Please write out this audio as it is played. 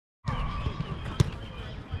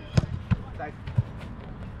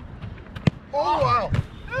Oh wow!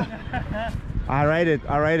 I rate it.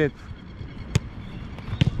 I rate it.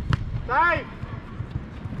 Save!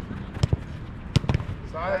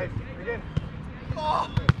 Save. Again. Oh!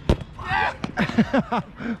 Yeah!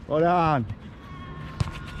 Well done.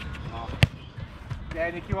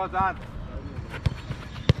 Yeah, Nicky, well done.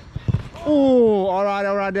 Oh, all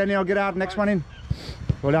right, Daniel, get out. Next one in.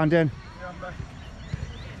 Well done, Dan.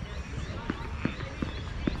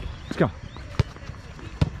 Let's go.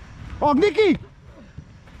 Oh, Nicky!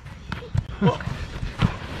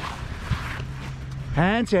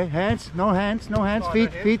 Hands, yeah, hands. No hands, no hands.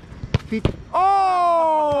 Feet, feet, feet.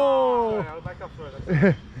 Oh! I'll back up for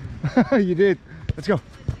it. You did. Let's go.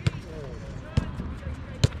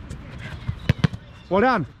 Well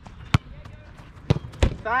done.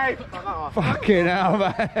 Save! Fucking hell,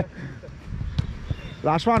 man.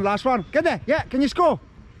 Last one, last one. Get there. Yeah, can you score?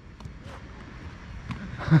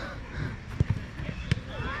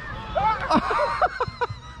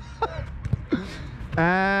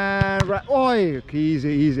 And right. Oi, easy,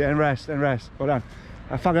 easy, and rest, and rest. Well done.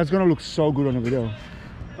 I fuck, that's gonna look so good on the video.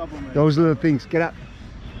 Those little things. Get up.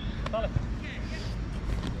 I'll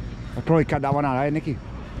probably cut that one out, eh, Nicky?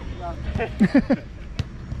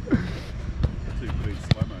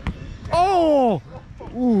 Oh!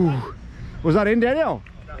 Ooh. Was that in, Daniel?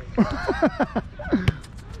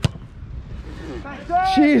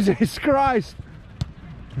 Jesus Christ!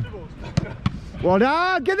 Well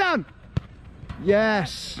done, get down!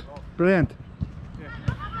 Yes! Brilliant.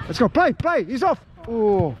 Let's go, play, play, he's off!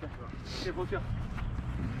 Oh.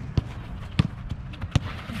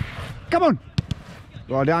 Come on!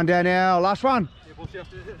 Well done, Daniel, last one!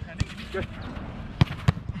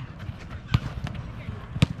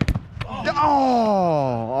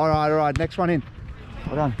 Oh! Alright, next one in.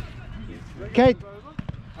 Well done. Kate,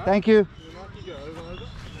 thank you.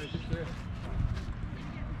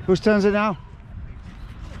 Whose turn is it now?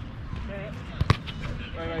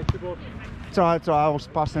 It's alright, I was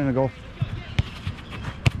passing in a goal.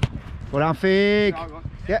 Well done, Fig.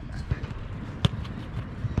 Yeah.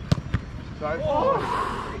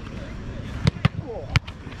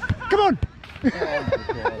 Come on!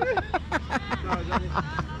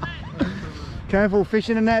 Careful, fish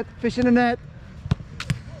in the net, fish in the net.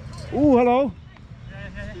 Ooh, hello.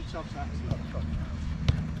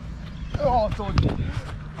 Oh, it's on.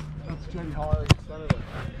 That's Jenny higher instead of it.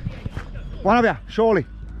 One of you, surely.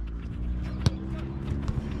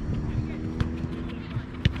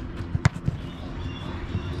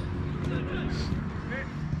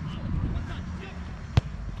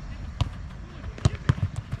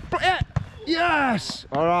 Yes!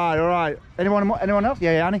 Alright. Anyone else?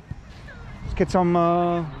 Yeah, Annie. Let's get some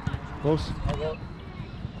goals.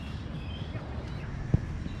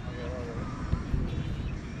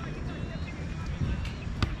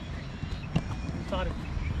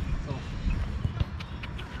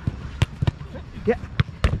 Yeah.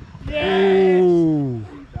 Yes! Ooh.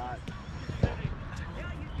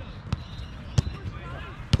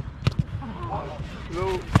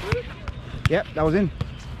 Yep, that was in.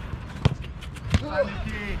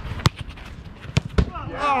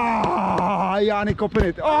 Ah, Yanni kop in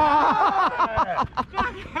it. Oh!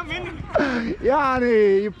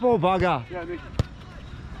 Yanni, you poor bugger.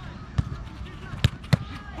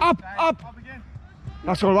 Up.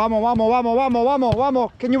 That's all. One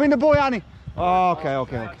more. Can you win the ball, Yanni? Oh,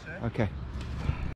 okay.